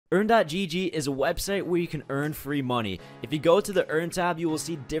Earn.gg is a website where you can earn free money. If you go to the Earn tab, you will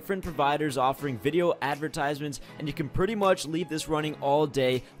see different providers offering video advertisements, and you can pretty much leave this running all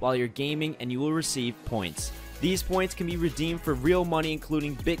day while you're gaming and you will receive points. These points can be redeemed for real money,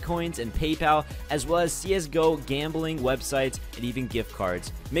 including Bitcoins and PayPal, as well as CSGO, gambling, websites, and even gift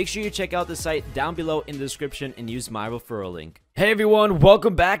cards. Make sure you check out the site down below in the description and use my referral link. Hey everyone,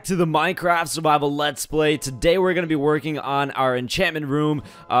 welcome back to the Minecraft Survival Let's Play. Today we're going to be working on our enchantment room.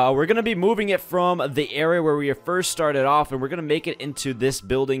 We're going to be moving it from the area where we first started off, and we're going to make it into this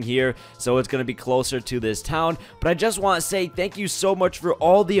building here, so it's going to be closer to this town. But I just want to say thank you so much for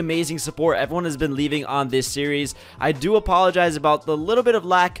all the amazing support everyone has been leaving on this series. I do apologize about the little bit of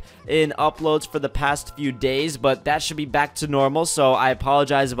lack in uploads for the past few days, but that should be back to normal, so I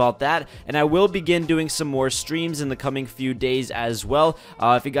apologize about that. And I will begin doing some more streams in the coming few days as well.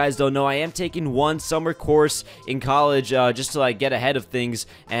 If you guys don't know, I am taking one summer course in college just to like get ahead of things,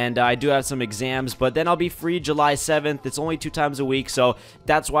 and I do have some exams, but then I'll be free July 7th. It's only 2 times a week, so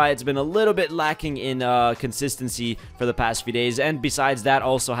that's why it's been a little bit lacking in consistency for the past few days. And besides that,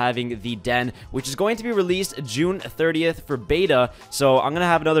 also having the den, which is going to be released June 30th for beta, so I'm gonna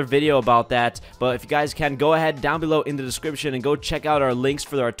have another video about that. But if you guys can, go ahead down below in the description and go check out our links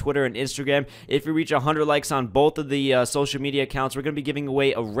for our Twitter and Instagram. If we reach 100 likes on both of the social media accounts, we're going to be giving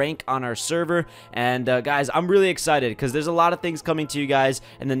away a rank on our server. And guys, I'm really excited because there's a lot of things coming to you guys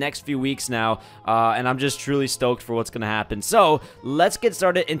in the next few weeks now, and I'm just truly stoked for what's going to happen. So let's get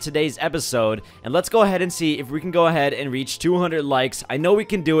started in today's episode, and let's go ahead and see if we can go ahead and reach 200 likes. I know we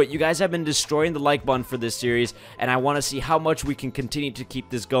can do it. You guys have been destroying the like button for this series, and I want to see how much we can continue to keep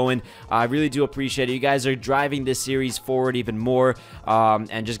this going. I really do appreciate it. You guys are driving this series forward even more,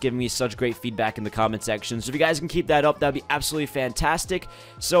 and just giving me such great feedback in the comment section. So if you guys can keep that up, that'd be absolutely fantastic.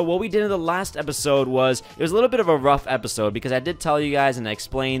 So what we did in the last episode was, it was a little bit of a rough episode because I did tell you guys and I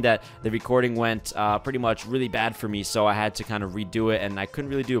explained that the recording went pretty much really bad for me, so I had to kind of redo it, and I couldn't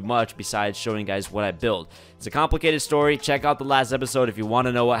really do much besides showing you guys what I built. It's a complicated story. Check out the last episode if you want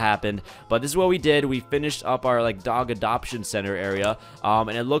to know what happened. But this is what we did. We finished up our like dog adoption center area,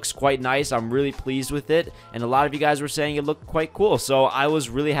 and it looks quite nice. I'm really pleased with it, and a lot of you guys were saying it looked quite cool, so I was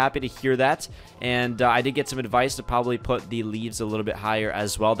really happy to hear that. And I did get some advice to probably put the leaves a little bit higher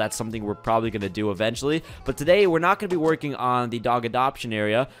as well. That's something we're probably going to do eventually. But today we're not going to be working on the dog adoption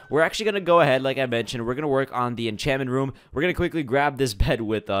area. We're actually going to go ahead, like I mentioned, we're going to work on the enchantment room. We're going to quickly grab this bed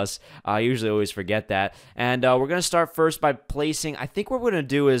with us. I usually always forget that. And we're going to start first by placing, I think what we're going to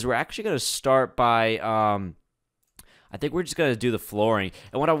do is we're actually going to start by I think we're just going to do the flooring.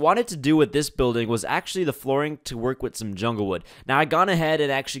 And what I wanted to do with this building was actually the flooring to work with some jungle wood. Now, I gone ahead and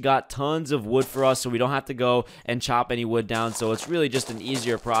actually got tons of wood for us, so we don't have to go and chop any wood down. So it's really just an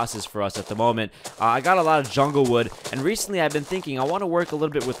easier process for us at the moment. I got a lot of jungle wood, and recently I've been thinking I want to work a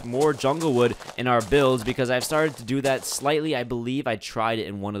little bit with more jungle wood in our builds because I've started to do that slightly. I believe I tried it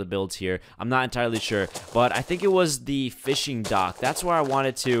in one of the builds here. I'm not entirely sure, but I think it was the fishing dock. That's where I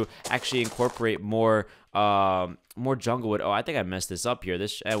wanted to actually incorporate more jungle wood. Oh, I think I messed this up here.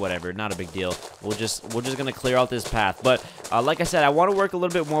 This whatever, not a big deal. We're just gonna clear out this path. But like I said, I want to work a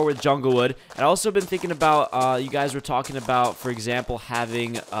little bit more with jungle wood. And I also been thinking about you guys were talking about, for example,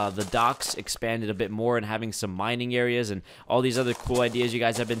 having the docks expanded a bit more and having some mining areas and all these other cool ideas you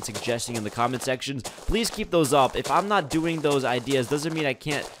guys have been suggesting in the comment sections. Please keep those up. If I'm not doing those ideas, doesn't mean I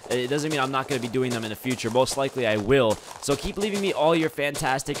can't. It doesn't mean I'm not going to be doing them in the future. Most likely I will. So keep leaving me all your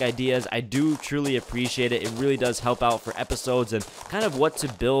fantastic ideas. I do truly appreciate it. It really does help out for episodes and kind of what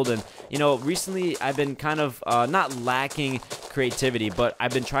to build. And you know, recently I've been kind of not lacking creativity, but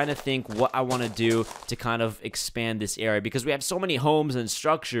I've been trying to think what I want to do to kind of expand this area because we have so many homes and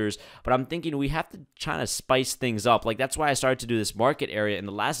structures. But I'm thinking we have to try to spice things up. Like, that's why I started to do this market area in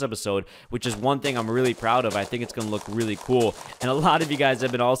the last episode, which is one thing I'm really proud of. I think it's going to look really cool. And a lot of you guys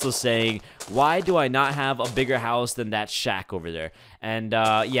have been also saying, why do I not have a bigger house than that shack over there? And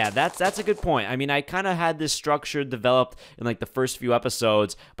yeah, that's a good point. I mean, I kind of had this structure developed in like the first few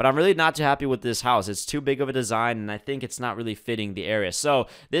episodes, but I'm really not too happy with this house. It's too big of a design, and I think it's not really fitting the area. So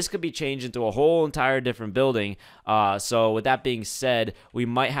this could be changed into a whole entire different building. So with that being said, we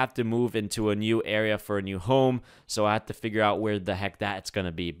might have to move into a new area for a new home. So I have to figure out where the heck that's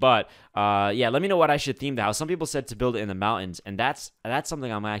gonna be. But yeah, let me know what I should theme the house. Some people said to build it in the mountains, and that's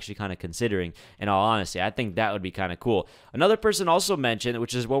something I'm actually kind of considering. In all honesty, I think that would be kind of cool. Another person also mentioned,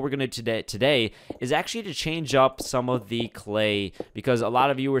 which is what we're gonna do today, is actually to change up some of the clay, because a lot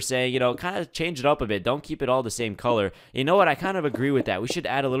of you were saying, you know, kind of change it up a bit. Don't keep it all the same color. You know what I kind of agree with that. We should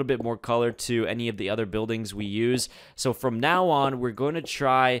add a little bit more color to any of the other buildings we use. So from now on, we're going to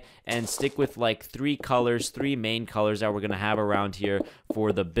try and stick with like 3 colors, 3 main colors that we're going to have around here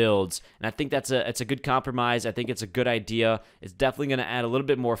for the builds. And I think it's a good compromise. I think it's a good idea. It's definitely going to add a little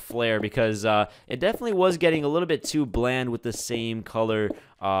bit more flair because it definitely was getting a little bit too bland with the same color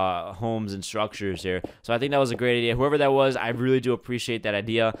homes and structures here. So I think that was a great idea. Whoever that was, I really do appreciate that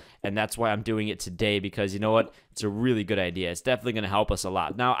idea, and that's why I'm doing it today, because you know what? It's a really good idea. It's definitely going to help us a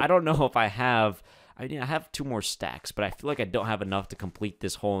lot. Now, I don't know if I have... I mean, I have 2 more stacks, but I feel like I don't have enough to complete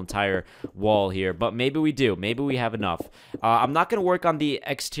this whole entire wall here. But maybe we do. Maybe we have enough. I'm not going to work on the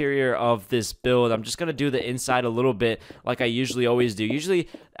exterior of this build. I'm just going to do the inside a little bit like I usually always do. Usually,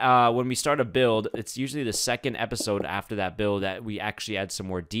 when we start a build, it's usually the second episode after that build that we actually add some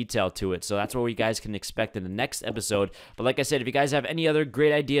more detail to it. So that's what you guys can expect in the next episode. But like I said, if you guys have any other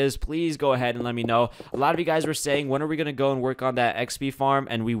great ideas, please go ahead and let me know. A lot of you guys were saying, when are we going to go and work on that XP farm?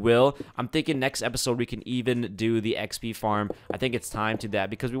 And we will. I'm thinking next episode we can even do the XP farm. I think it's time to that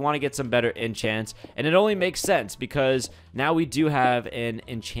because we want to get some better enchants, and it only makes sense because now we do have an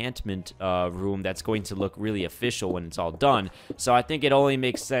enchantment room that's going to look really official when it's all done. So I think it only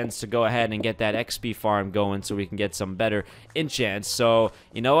makes sense to go ahead and get that XP farm going so we can get some better enchants. So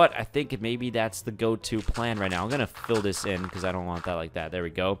you know what? I think maybe that's the go-to plan right now. I'm gonna fill this in because I don't want that like that. There we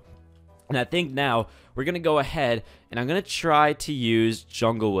go. And I think now we're going to go ahead and I'm going to try to use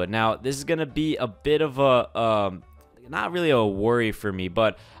Junglewood. Now, this is going to be a bit of a, not really a worry for me,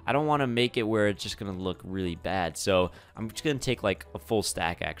 but I don't want to make it where it's just going to look really bad. So I'm just going to take like a full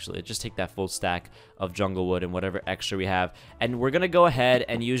stack, actually. Just take that full stack of Junglewood and whatever extra we have. And we're going to go ahead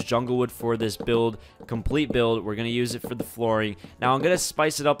and use Junglewood for this build, complete build. We're going to use it for the flooring. Now, I'm going to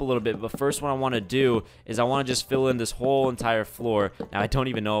spice it up a little bit, but first what I want to do is I want to just fill in this whole entire floor. Now, I don't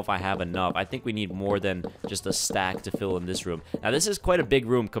even know if I have enough. I think we need more than just a stack to fill in this room. Now, this is quite a big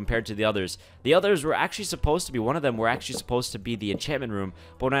room compared to the others. The others were actually supposed to be, one of them were actually supposed to be the enchantment room,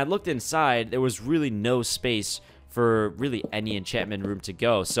 but when I looked inside, there was really no space for really any enchantment room to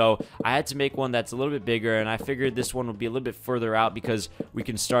go. So I had to make one that's a little bit bigger, and I figured this one would be a little bit further out because we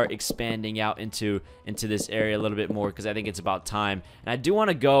can start expanding out into this area a little bit more because I think it's about time. And I do want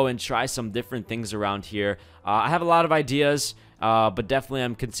to go and try some different things around here. I have a lot of ideas. But definitely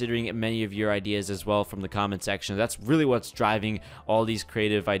I'm considering many of your ideas as well from the comment section. That's really what's driving all these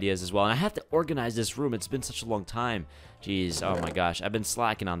creative ideas as well. And I have to organize this room. It's been such a long time. Jeez, oh my gosh. I've been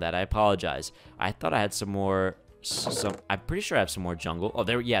slacking on that. I apologize. I thought I had some more... I'm pretty sure I have some more jungle. Oh,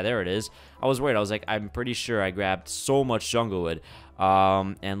 there it is. I was worried. I was like, I'm pretty sure I grabbed so much Junglewood.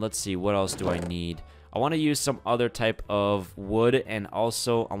 And let's see, what else do I need? I want to use some other type of wood, and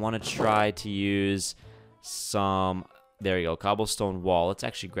also I want to try to use some... There you go, cobblestone wall. Let's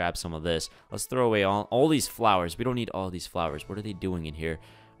actually grab some of this. Let's throw away all these flowers. We don't need all these flowers. What are they doing in here?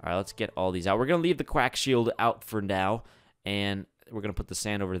 All right, let's get all these out. We're going to leave the quack shield out for now, and we're going to put the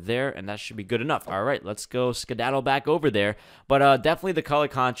sand over there, and that should be good enough. All right, let's go skedaddle back over there. But definitely the color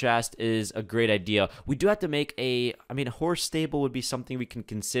contrast is a great idea. We do have to make a horse stable would be something we can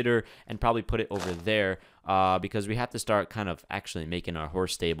consider and probably put it over there. Because we have to start kind of actually making our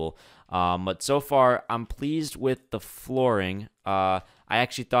horse stable. But so far, I'm pleased with the flooring. I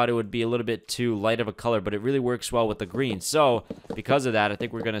actually thought it would be a little bit too light of a color, but it really works well with the green. So, because of that, I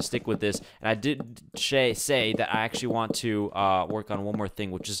think we're going to stick with this. And I did say that I actually want to work on one more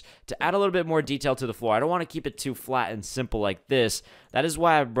thing, which is to add a little bit more detail to the floor. I don't want to keep it too flat and simple like this. That is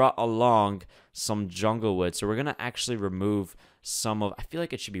why I brought along some Junglewood. So we're going to actually remove some of... I feel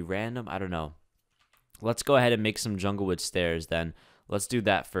like it should be random. I don't know. Let's go ahead and make some Junglewood stairs then. Let's do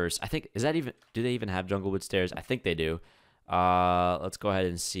that first. I think, is that even, do they even have Junglewood stairs? I think they do. Let's go ahead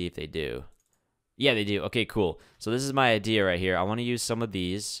and see if they do. Yeah, they do. Okay, cool. So this is my idea right here. I want to use some of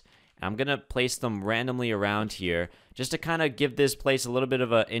these. I'm going to place them randomly around here just to kind of give this place a little bit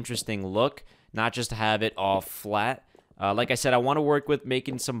of an interesting look, not just to have it all flat. Like I said, I want to work with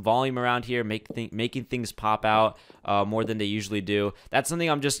making some volume around here, making things pop out more than they usually do. That's something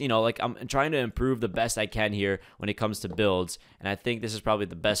I'm just, I'm trying to improve the best I can here when it comes to builds, and I think this is probably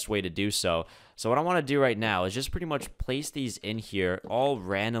the best way to do so. So what I want to do right now is just pretty much place these in here all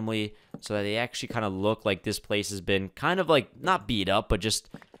randomly so that they actually kind of look like this place has been kind of like, not beat up, but just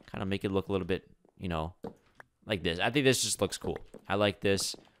kind of make it look a little bit, like this. I think this just looks cool. I like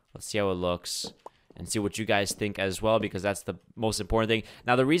this. Let's see how it looks. And see what you guys think as well, because that's the most important thing.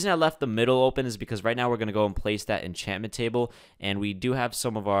 Now, the reason I left the middle open is because right now we're going to go and place that enchantment table. And we do have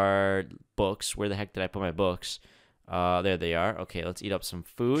some of our books. Where the heck did I put my books? There they are. Okay, let's eat up some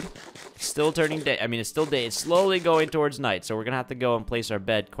food. It's still turning day. I mean, it's still day. It's slowly going towards night, so we're gonna have to go and place our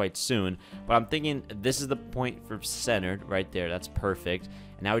bed quite soon. But I'm thinking this is the point for centered right there. That's perfect.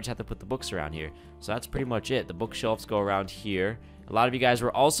 And now we just have to put the books around here. So that's pretty much it. The bookshelves go around here. A lot of you guys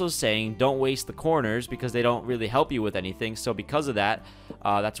were also saying don't waste the corners because they don't really help you with anything. So because of that,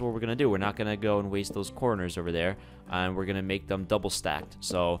 that's what we're going to do. We're not going to go and waste those corners over there. And we're going to make them double stacked.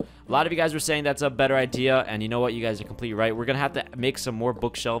 So a lot of you guys were saying that's a better idea. And you know what? You guys are completely right. We're going to have to make some more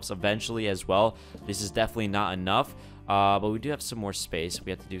bookshelves eventually as well. This is definitely not enough. But we do have some more space.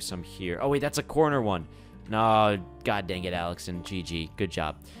 We have to do some here. Oh, wait, that's a corner one. No, god dang it, Alxton. GG. Good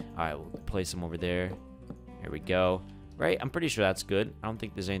job. All right, we'll place them over there. Here we go. Right, I'm pretty sure that's good. I don't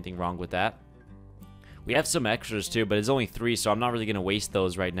think there's anything wrong with that. We have some extras too, but it's only 3, so I'm not really going to waste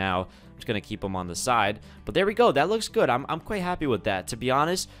those right now. I'm just going to keep them on the side. But there we go. That looks good. I'm quite happy with that. To be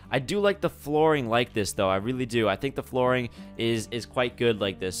honest, I do like the flooring like this, though. I really do. I think the flooring is quite good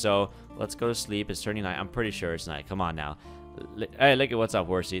like this. So let's go to sleep. It's turning night. I'm pretty sure it's night. Come on now. Hey, look at what's up,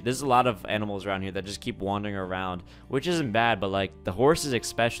 horsey. There's a lot of animals around here that just keep wandering around, which isn't bad, but like the horses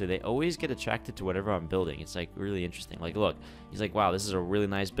especially, they always get attracted to whatever I'm building. It's like really interesting. Like, look, he's like, wow, this is a really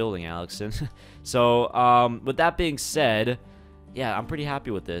nice building, Alxton. So with that being said, yeah, I'm pretty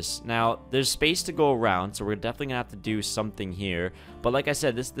happy with this. Now, there's space to go around, so we're definitely gonna have to do something here. But like I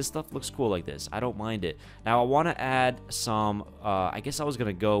said, this stuff looks cool like this. I don't mind it. Now, I want to add some, I guess I was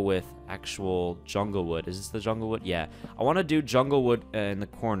gonna go with actual jungle wood. Is this the jungle wood? Yeah. I want to do jungle wood in the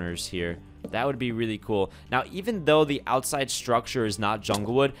corners here. That would be really cool. Now, even though the outside structure is not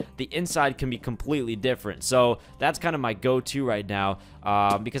jungle wood, the inside can be completely different. So that's kind of my go-to right now,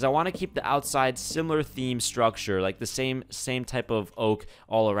 because I want to keep the outside similar theme structure, like the same type of oak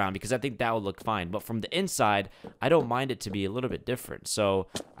all around, because I think that would look fine. But from the inside, I don't mind it to be a little bit different. So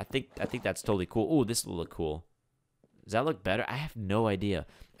I think that's totally cool. Ooh, this will look cool. Does that look better? I have no idea.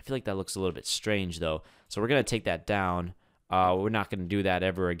 I feel like that looks a little bit strange though. So we're gonna take that down. We're not going to do that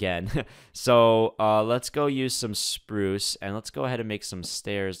ever again. So let's go use some spruce, and let's go ahead and make some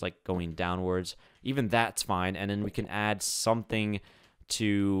stairs like going downwards. Even that's fine. And then we can add something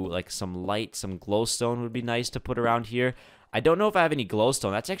to like some light, some glowstone would be nice to put around here. I don't know if I have any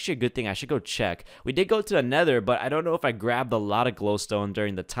glowstone. That's actually a good thing. I should go check. We did go to the nether, but I don't know if I grabbed a lot of glowstone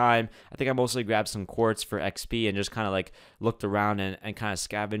during the time. I think I mostly grabbed some quartz for XP and just kind of like looked around and kind of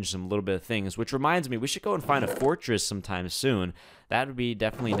scavenged some little bit of things. Which reminds me, we should go and find a fortress sometime soon. That would be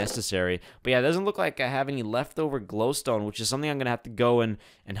definitely necessary. But yeah, it doesn't look like I have any leftover glowstone, which is something I'm going to have to go and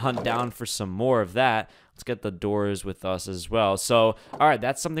hunt down for some more of that. Let's get the doors with us as well. So, all right,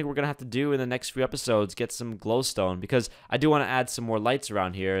 that's something we're going to have to do in the next few episodes, get some glowstone, because I do want to add some more lights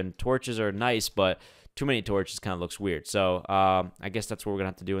around here, and torches are nice, but too many torches kind of looks weird. So, I guess that's what we're going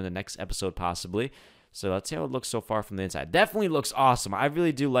to have to do in the next episode, possibly. So let's see how it looks so far from the inside. Definitely looks awesome. I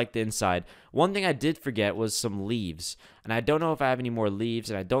really do like the inside. One thing I did forget was some leaves. And I don't know if I have any more leaves,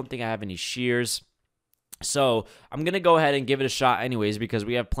 and I don't think I have any shears. So I'm going to go ahead and give it a shot anyways, because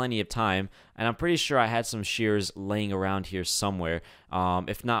we have plenty of time. And I'm pretty sure I had some shears laying around here somewhere.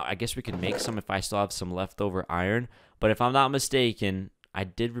 If not, I guess we can make some if I still have some leftover iron. But if I'm not mistaken, I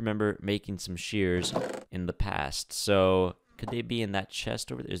did remember making some shears in the past. So could they be in that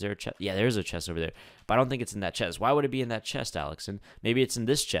chest over there? Is there a chest? Yeah, there's a chest over there. But I don't think it's in that chest. Why would it be in that chest, Alxton? Maybe it's in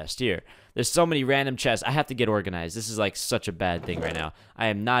this chest here. There's so many random chests. I have to get organized. This is like such a bad thing right now. I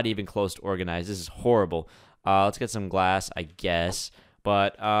am not even close to organized. This is horrible. Let's get some glass, I guess.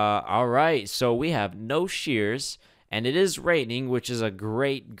 But, all right. So we have no shears. And it is raining, which is a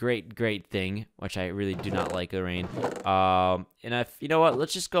great thing, which I really do not like the rain. And if, you know what,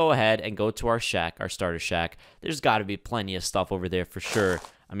 let's just go ahead and go to our shack, our starter shack. There's got to be plenty of stuff over there for sure.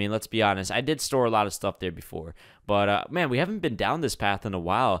 I mean, let's be honest. I did store a lot of stuff there before. But, man, we haven't been down this path in a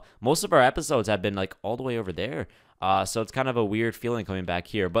while. Most of our episodes have been, like, all the way over there. So it's kind of a weird feeling coming back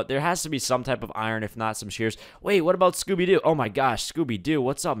here. But there has to be some type of iron, if not some shears. Wait, what about Scooby-Doo? Oh, my gosh, Scooby-Doo.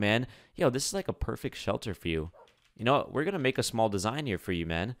 What's up, man? Yo, this is like a perfect shelter for you. You know what? We're going to make a small design here for you,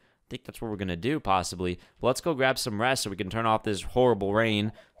 man. I think that's what we're going to do, possibly. But let's go grab some rest so we can turn off this horrible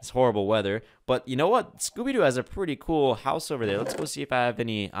rain, this horrible weather. But you know what? Scooby-Doo has a pretty cool house over there. Let's go see if I have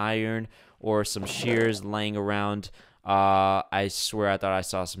any iron or some shears laying around. I swear I thought I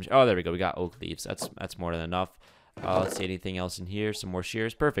saw some... Oh, there we go. We got oak leaves. That's more than enough. Let's see anything else in here. Some more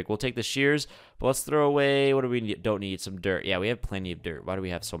shears. Perfect. We'll take the shears, but let's throw away. What do we need? Don't need some dirt. Yeah, we have plenty of dirt. Why do we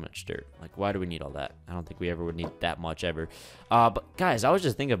have so much dirt? Like, why do we need all that? I don't think we ever would need that much ever. But guys, I was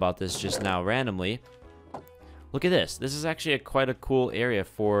just thinking about this just now randomly. Look at this. This is actually quite a cool area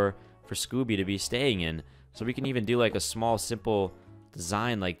for Scooby to be staying in. So we can even do like a small, simple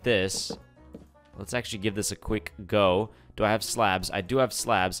design like this. Let's actually give this a quick go. Do I have slabs? I do have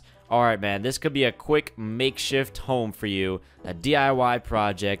slabs. All right, man. This could be a quick makeshift home for you. A DIY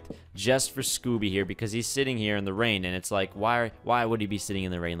project just for Scooby here because he's sitting here in the rain. And it's like, why would he be sitting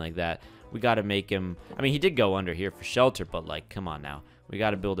in the rain like that? We got to make him... I mean, he did go under here for shelter, but like, come on now. We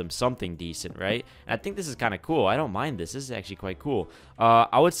got to build him something decent, right? And I think this is kind of cool. I don't mind this. This is actually quite cool.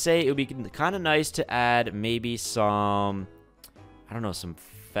 I would say it would be kind of nice to add maybe some... I don't know, some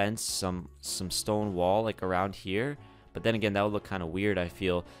fence, some stone wall like around here. But then again, that would look kind of weird, I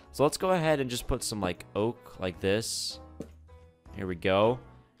feel. So let's go ahead and just put some like oak like this. Here we go.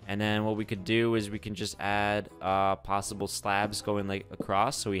 And then what we could do is we can just add possible slabs going like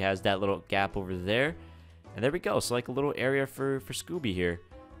across, so he has that little gap over there. And there we go. So like a little area for Scooby here.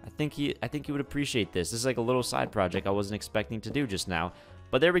 I think he would appreciate this. This is like a little side project I wasn't expecting to do just now.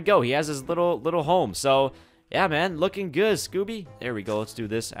 But there we go. He has his little home. So yeah, man, looking good, Scooby. There we go. Let's do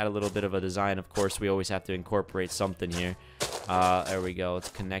this. Add a little bit of a design. Of course, we always have to incorporate something here. There we go. Let's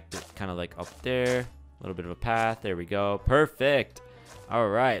connect it kind of like up there. A little bit of a path. There we go. Perfect. All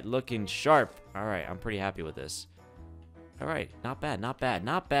right, looking sharp. All right, I'm pretty happy with this. All right, not bad, not bad,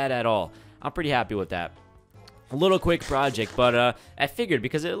 not bad at all. I'm pretty happy with that. A little quick project, but I figured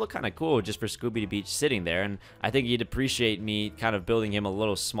because it looked kind of cool just for Scooby to be sitting there, and I think he'd appreciate me kind of building him a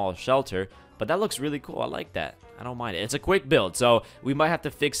little small shelter. But that looks really cool. I like that. I don't mind it. It's a quick build, so we might have to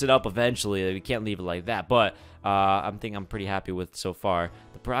fix it up eventually. We can't leave it like that. But I'm pretty happy with so far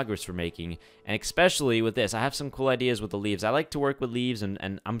the progress we're making, and especially with this. I have some cool ideas with the leaves. I like to work with leaves,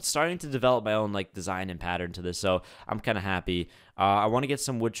 and I'm starting to develop my own like design and pattern to this. So I'm kind of happy. I want to get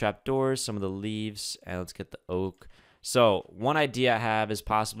some wood trap doors, some of the leaves, and let's get the oak. So one idea I have is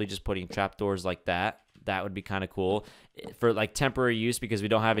possibly just putting trap doors like that. That would be kind of cool for like temporary use because we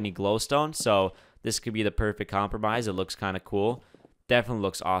don't have any glowstone. So this could be the perfect compromise. It looks kind of cool. Definitely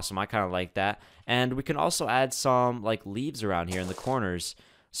looks awesome. I kind of like that. And we can also add some like leaves around here in the corners.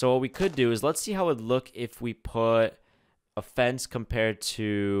 So what we could do is let's see how it would look if we put a fence compared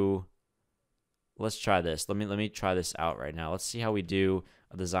to... Let's try this. Let me try this out right now. Let's see how we do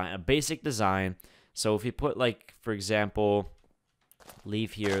a design, a basic design. So if we put like, for example,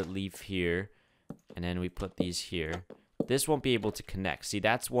 leaf here, and then we put these here, this won't be able to connect. See,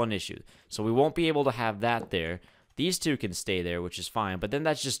 that's one issue. So we won't be able to have that there. These two can stay there, which is fine, but then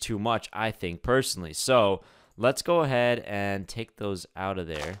that's just too much, I think, personally. So let's go ahead and take those out of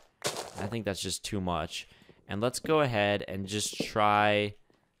there. I think that's just too much. And let's go ahead and just try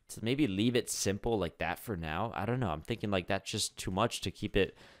to maybe leave it simple like that for now. I don't know. I'm thinking like that's just too much to keep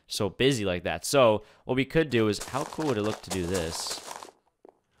it so busy like that. So what we could do is, how cool would it look to do this?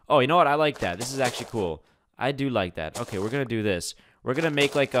 Oh, you know what? I like that. This is actually cool. I do like that. Okay, we're going to do this. We're going to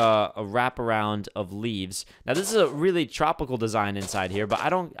make like a wraparound of leaves. Now, this is a really tropical design inside here, but I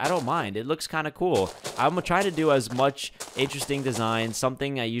don't mind. It looks kind of cool. I'm going to try to do as much interesting design,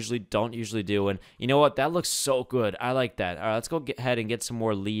 something I don't usually do. And you know what? That looks so good. I like that. All right, let's go ahead and get some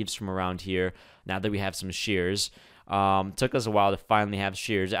more leaves from around here now that we have some shears. Took us a while to finally have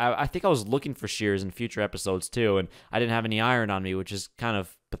shears. I think I was looking for shears in future episodes too, and I didn't have any iron on me, which is kind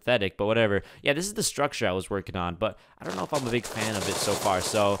of pathetic, but whatever. Yeah, this is the structure I was working on, but I don't know if I'm a big fan of it so far,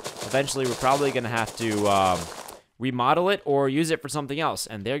 so eventually we're probably going to have to remodel it or use it for something else,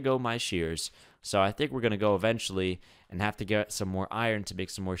 and there go my shears. So I think we're going to go eventually and have to get some more iron to make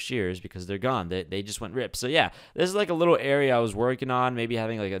some more shears because they're gone. They just went ripped. So yeah, this is like a little area I was working on, maybe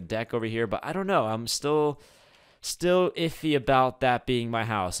having like a deck over here, but I don't know. I'm still iffy about that being my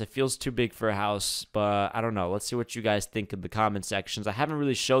house. It feels too big for a house, but I don't know. Let's see what you guys think in the comment sections. I haven't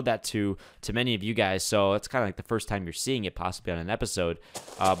really showed that to many of you guys, so it's kind of like the first time you're seeing it possibly on an episode.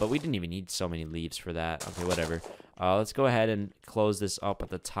 But we didn't even need so many leaves for that. Okay, whatever. Let's go ahead and close this up at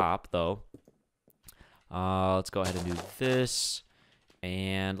the top, though. Let's go ahead and do this.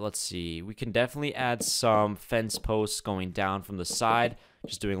 And let's see. We can definitely add some fence posts going down from the side.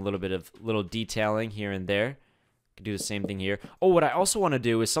 Just doing a little bit of detailing here and there. Do the same thing here. Oh, what I also want to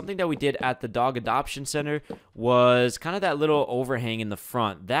do is something that we did at the dog adoption center was kind of that little overhang in the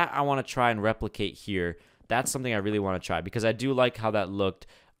front. That I want to try and replicate here. That's something I really want to try because I do like how that looked,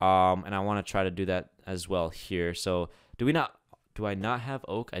 and I want to try to do that as well here. So do I not have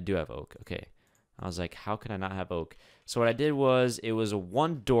oak? I do have oak. Okay. I was like, how can I not have oak? So what I did was it was a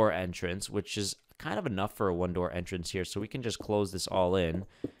one-door entrance, which is kind of enough for a one-door entrance here. So we can just close this all in.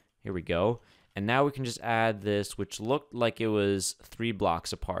 Here we go. And now we can just add this, which looked like it was 3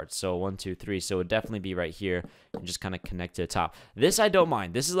 blocks apart. So 1, 2, 3. So it would definitely be right here and just kind of connect to the top. This I don't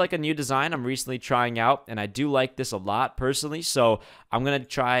mind. This is like a new design I'm recently trying out, and I do like this a lot personally. So I'm going to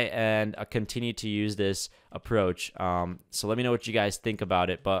try and continue to use this approach. So let me know what you guys think about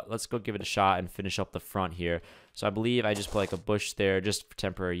it, but let's go give it a shot and finish up the front here. So I believe I just put like a bush there just for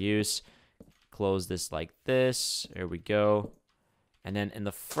temporary use. Close this like this. There we go. And then in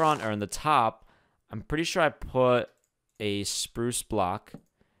the front or in the top, I'm pretty sure I put a spruce block.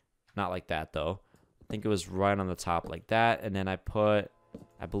 Not like that, though. I think it was right on the top like that. And then I put,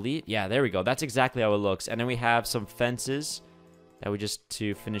 I believe, yeah, there we go. That's exactly how it looks. And then we have some fences that we just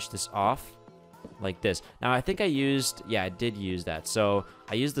to finish this off like this. Now, I think I used, yeah, I did use that. So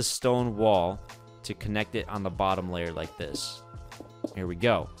I used the stone wall to connect it on the bottom layer like this. Here we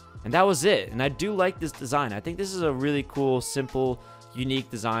go. And that was it. And I do like this design. I think this is a really cool, simple, unique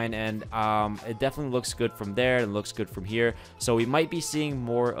design, and it definitely looks good from there and looks good from here. So we might be seeing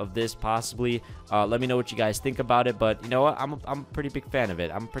more of this possibly. Let me know what you guys think about it, but you know what, I'm a pretty big fan of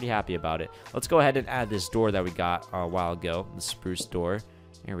it. I'm pretty happy about it. Let's go ahead and add this door that we got a while ago, the spruce door.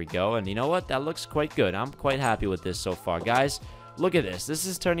 Here we go. And you know what, that looks quite good. I'm quite happy with this so far, guys. Look at this. This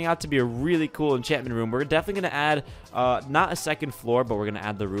is turning out to be a really cool enchantment room. We're definitely going to add, not a second floor, but we're going to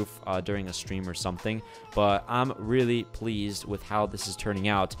add the roof during a stream or something. But I'm really pleased with how this is turning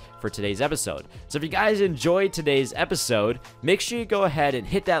out for today's episode. So if you guys enjoyed today's episode, make sure you go ahead and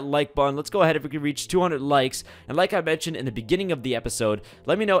hit that like button. Let's go ahead if we can reach 200 likes. And like I mentioned in the beginning of the episode,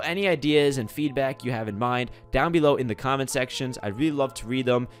 let me know any ideas and feedback you have in mind down below in the comment sections. I'd really love to read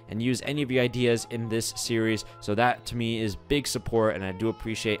them and use any of your ideas in this series. So that to me is big support, and I do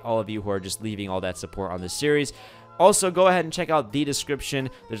appreciate all of you who are just leaving all that support on this series. Also, go ahead and check out the description.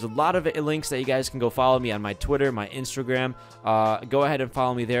 There's a lot of links that you guys can go follow me on my Twitter, my Instagram. Go ahead and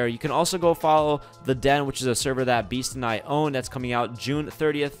follow me there. You can also go follow The Den, which is a server that Beast and I own. That's coming out June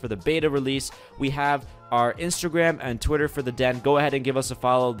 30th for the beta release. We have our Instagram and Twitter for The Den. Go ahead and give us a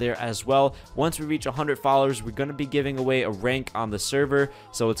follow there as well. Once we reach 100 followers, we're going to be giving away a rank on the server,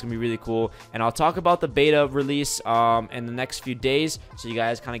 so it's going to be really cool. And I'll talk about the beta release in the next few days, so you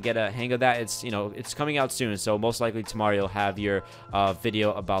guys kind of get a hang of that. It's, you know, it's coming out soon, so most likely tomorrow you'll have your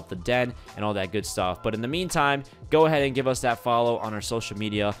video about The Den and all that good stuff. But in the meantime, go ahead and give us that follow on our social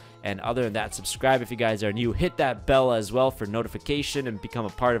media. And other than that, subscribe if you guys are new. Hit that bell as well for notification and become a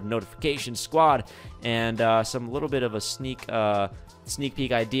part of Notification Squad. And some little bit of a sneak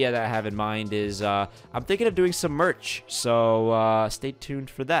peek idea that I have in mind is I'm thinking of doing some merch. So stay tuned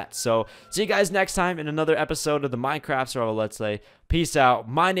for that. So see you guys next time in another episode of the Minecraft Survival Let's Play. Peace out.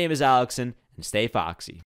 My name is Alxton, and stay foxy.